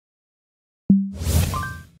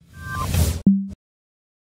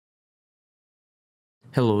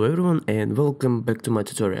Hello everyone and welcome back to my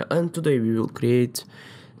tutorial, and today we will create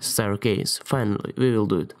staircase. Finally, we will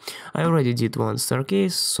do it. I already did one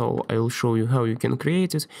staircase, so I will show you how you can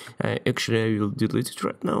create it. Actually, I will delete it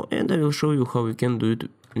right now and I will show you how we can do it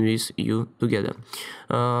with you together.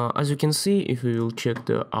 As you can see, if we will check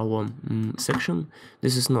our section,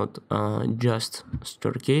 this is not just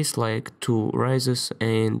staircase like two rises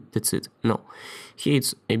and that's it. No, here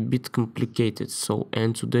it's a bit complicated.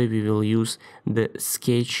 And today we will use the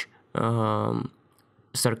sketch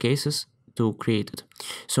staircases to create it.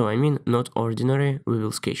 So I mean, not ordinary, we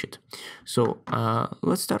will sketch it. So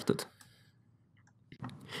let's start it.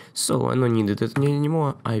 So I don't need it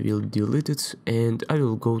anymore, I will delete it and I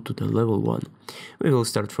will go to the level 1. We will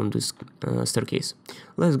start from this staircase.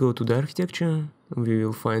 Let's go to the architecture, we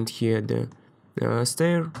will find here the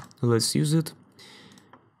stair, let's use it.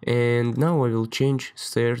 And now I will change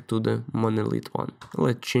stair to the monolith one.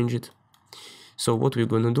 Let's change it. So what we're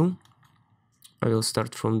gonna do, I will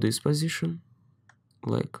start from this position,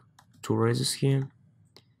 like two rises here.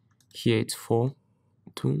 Here it's 4,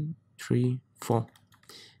 2, 3, 4.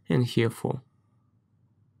 And here 4.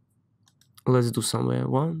 Let's do somewhere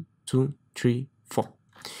 1, 2, 3, 4.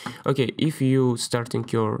 Okay, if you starting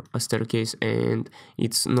your staircase and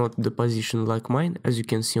it's not the position like mine, as you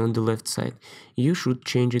can see on the left side, you should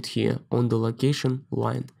change it here on the location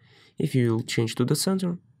line. If you will change to the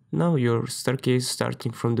center, now your staircase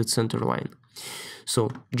starting from the center line.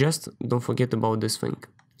 So just don't forget about this thing.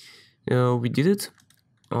 We did it,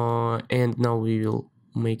 and now we will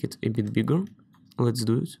make it a bit bigger. Let's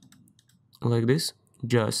do it like this.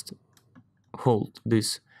 Just hold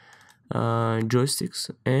this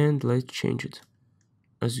joysticks and let's change it,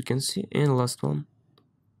 as you can see. And last one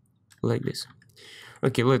like this.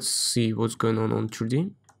 Okay, let's see what's going on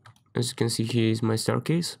 3D. As you can see, here is my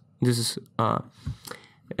staircase. This is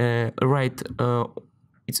right.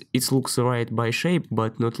 It looks right by shape,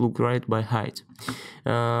 but not look right by height.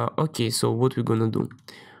 Okay, so what we're gonna do?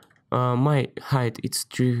 My height it's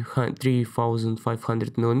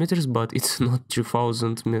 3,500 millimeters, but it's not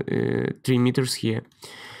 3 meters here.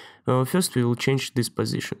 First we will change this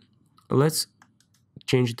position. Let's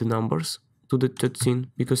change the numbers to the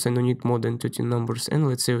 13 because I don't need more than 13 numbers, and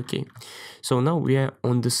let's say okay. So now we are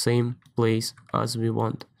on the same place as we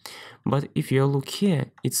want. But if you look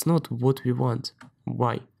here, it's not what we want.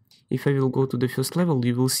 Why? If I will go to the first level,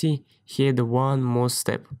 you will see here the one more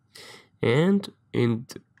step. And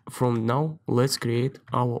from now, let's create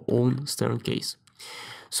our own staircase.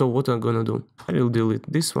 So what I'm gonna do, I will delete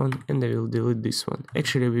this one and I will delete this one.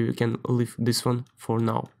 Actually, we can leave this one for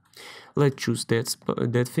now. Let's choose that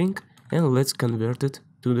thing and let's convert it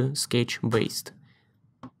to the sketch based.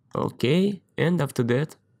 Okay, and after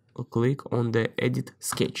that, I'll click on the edit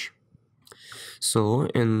sketch. So,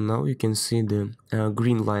 and now you can see the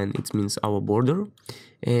green line, it means our border,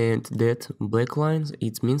 and that black line,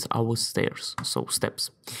 it means our stairs, so steps.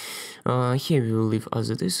 Here we will leave as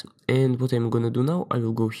it is, and what I'm gonna do now, I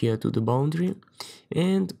will go here to the boundary,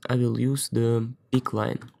 and I will use the pick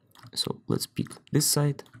line. So let's pick this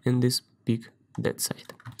side, and this pick that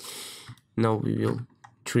side. Now we will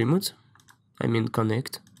trim it, I mean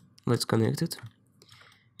connect, let's connect it,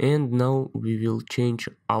 and now we will change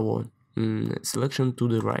our selection to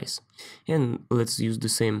the rise, and let's use the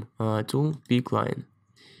same tool, pick line.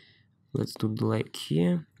 Let's do like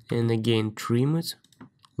here, and again trim it.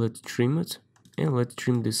 Let's trim it, and let's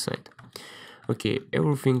trim this side. Okay,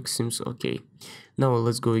 everything seems okay. Now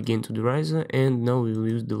let's go again to the riser, and now we will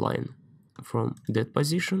use the line from that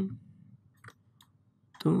position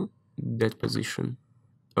to that position.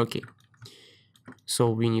 Okay, so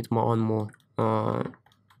we need one more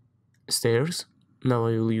stairs. Now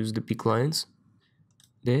I will use the pick lines,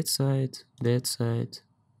 that side, that side,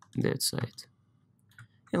 that side,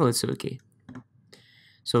 and let's say okay.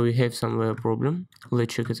 So we have somewhere a problem,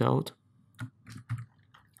 let's check it out.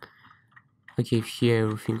 Okay, here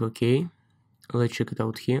everything okay, let's check it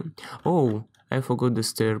out here. Oh, I forgot the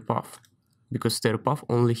stair path, because stair path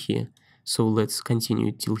only here. So let's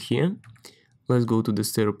continue till here, let's go to the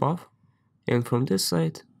stair path, and from this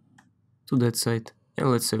side to that side,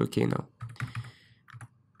 and let's say okay now.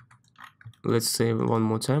 Let's say one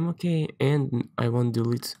more time, okay, and I want to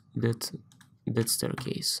delete that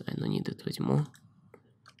staircase. I don't need it anymore.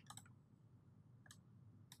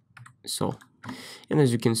 So, and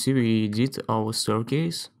as you can see, we did our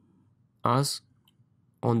staircase as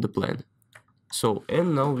on the plan. So,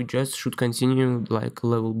 and now we just should continue like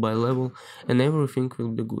level by level, and everything will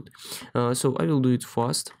be good. So I will do it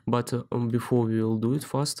fast, but before we will do it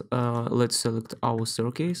fast, let's select our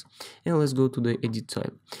staircase and let's go to the edit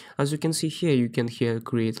type. As you can see here, you can here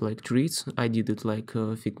create like trees. I did it like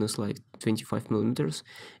thickness like 25 millimeters,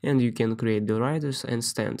 and you can create the riders and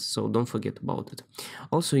stands, so don't forget about it.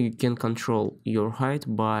 Also, you can control your height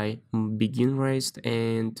by begin raised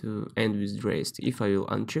and end with raised. If I will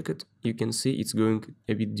uncheck it, you can see it's going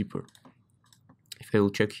a bit deeper. If I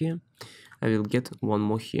will check here, I will get one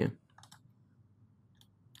more here.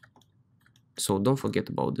 So don't forget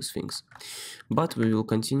about these things. But we will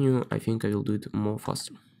continue. I think I will do it more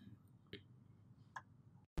faster.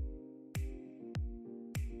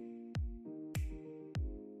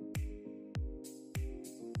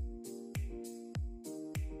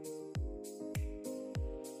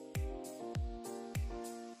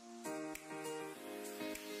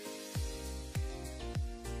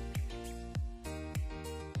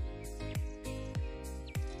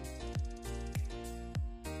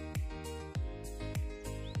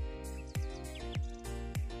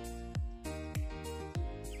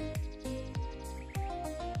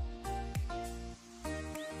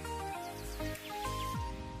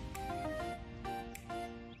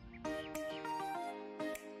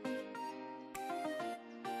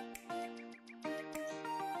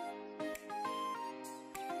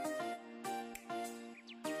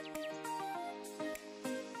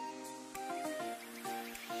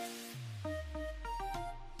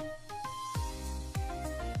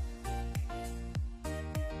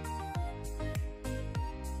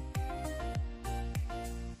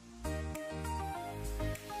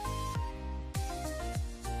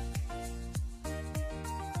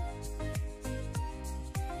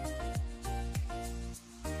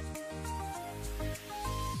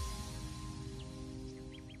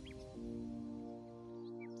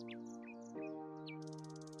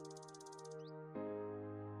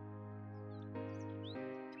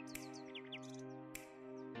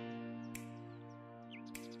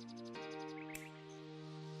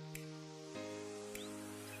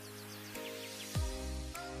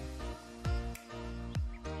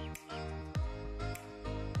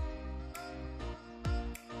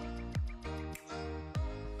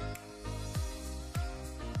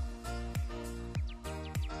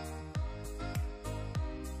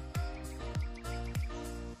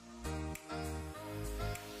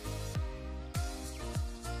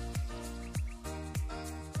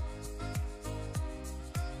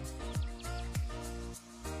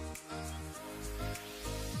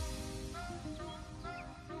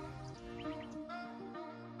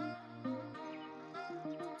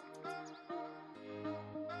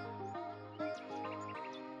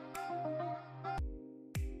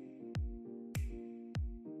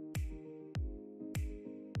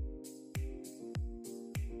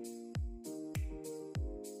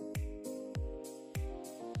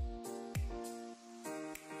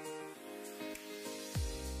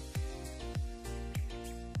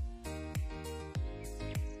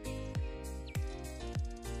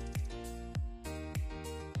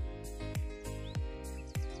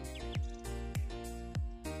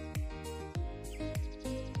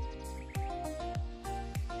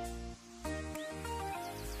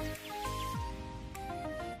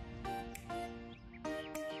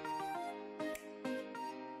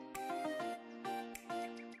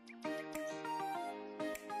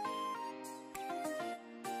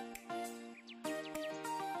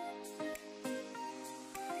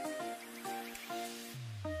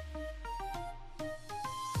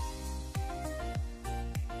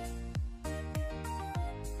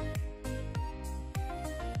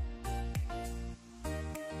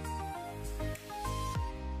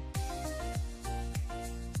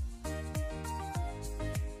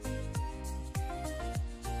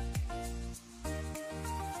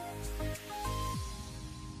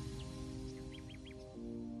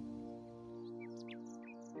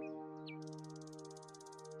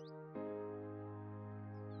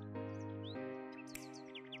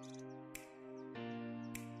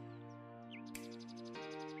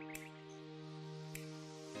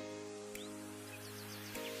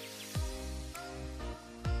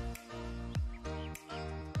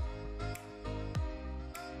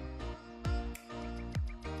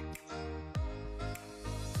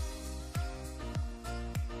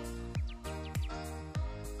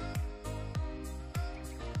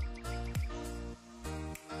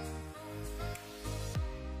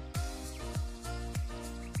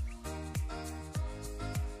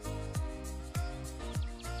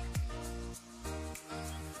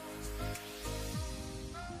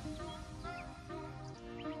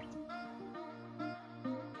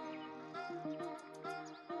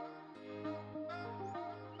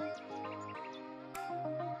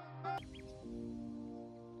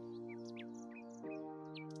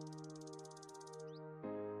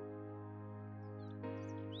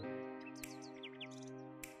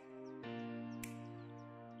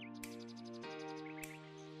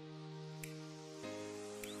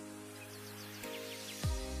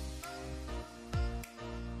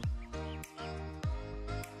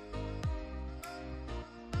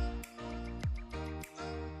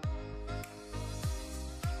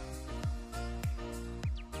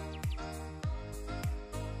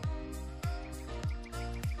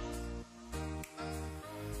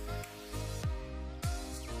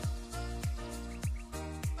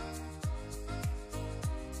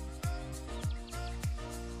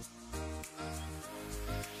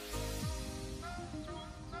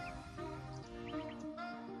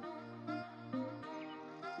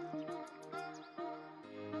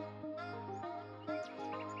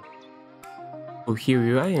 So here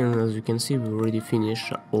we are, and as you can see, we already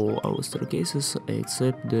finished all our staircases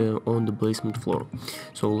except on the basement floor.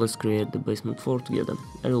 So let's create the basement floor together.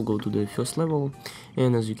 I will go to the first level,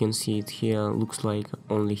 and as you can see, it here looks like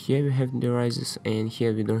only here we have the rises and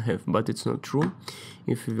here we don't have, but it's not true.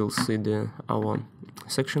 If you will see our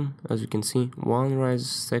section, as you can see, one rise,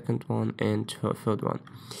 second one, and third one.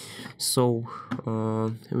 So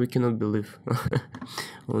we cannot believe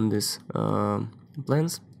on these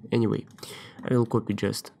plans. Anyway, I will copy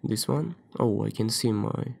just this one. Oh, I can see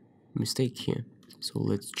my mistake here, so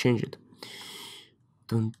let's change it.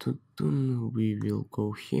 We will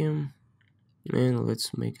go here and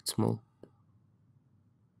let's make it small.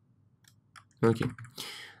 Okay,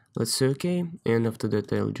 let's say okay, and after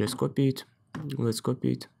that I'll just copy it. Let's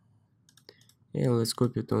copy it, and let's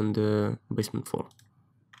copy it on the basement floor.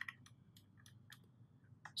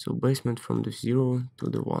 So basement from the 0 to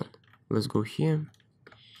the 1. Let's go here,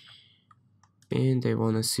 and I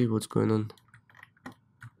wanna see what's going on.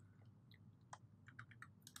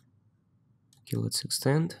 Okay, let's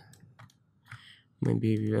extend.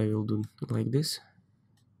 Maybe I will do like this.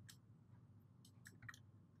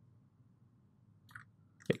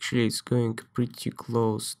 Actually, it's going pretty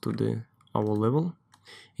close to our level.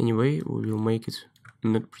 Anyway, we will make it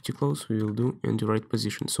not pretty close. We will do in the right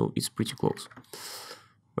position, so it's pretty close.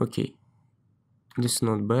 Okay, this is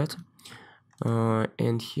not bad.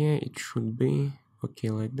 And here it should be okay,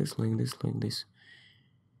 like this, like this, like this.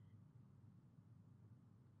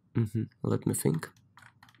 Let me think.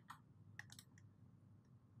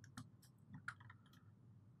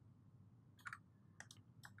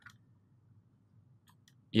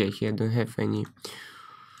 Yeah, here I don't have any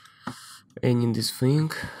this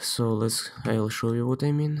thing, so I'll show you what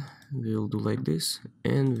I mean. We will do like this,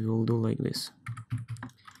 and we will do like this.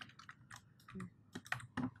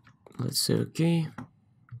 Let's say okay.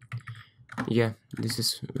 Yeah,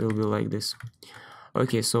 will be like this.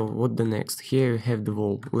 Okay, so what the next? Here we have the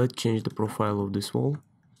wall. Let's change the profile of this wall.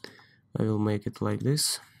 I will make it like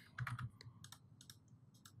this.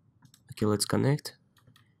 Okay, let's connect.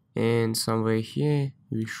 And somewhere here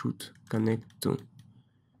we should connect to.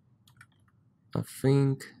 I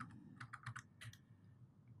think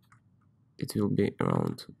it will be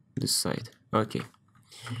around this side. Okay,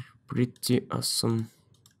 pretty awesome.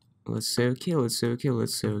 Let's say okay, let's say okay,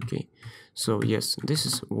 let's say okay. So yes, this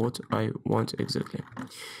is what I want exactly.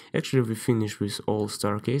 Actually, we finished with all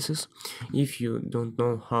staircases. If you don't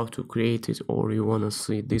know how to create it or you wanna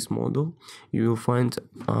see this model, you will find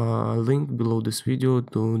a link below this video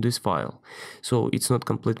to this file. So it's not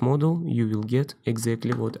complete model, you will get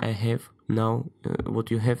exactly what I have now,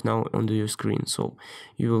 what you have now on your screen. So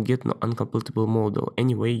you will get an uncompletable model.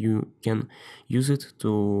 Anyway, you can use it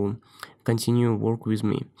to continue work with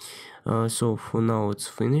me. So for now it's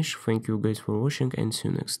finished. Thank you guys for watching and see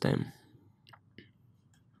you next time.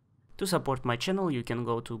 To support my channel, you can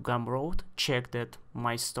go to Gumroad, check that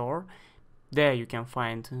my store. There you can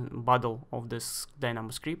find a bundle of this Dynamo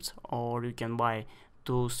scripts, or you can buy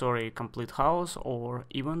 2-story complete house or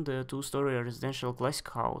even the 2-story residential classic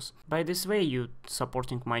house. By this way you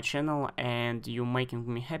supporting my channel and you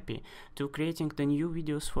making me happy to creating the new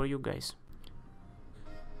videos for you guys.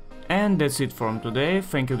 And that's it from today.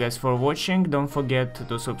 Thank you guys for watching. Don't forget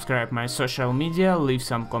to subscribe my social media, leave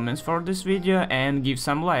some comments for this video and give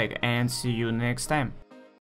some like, and see you next time.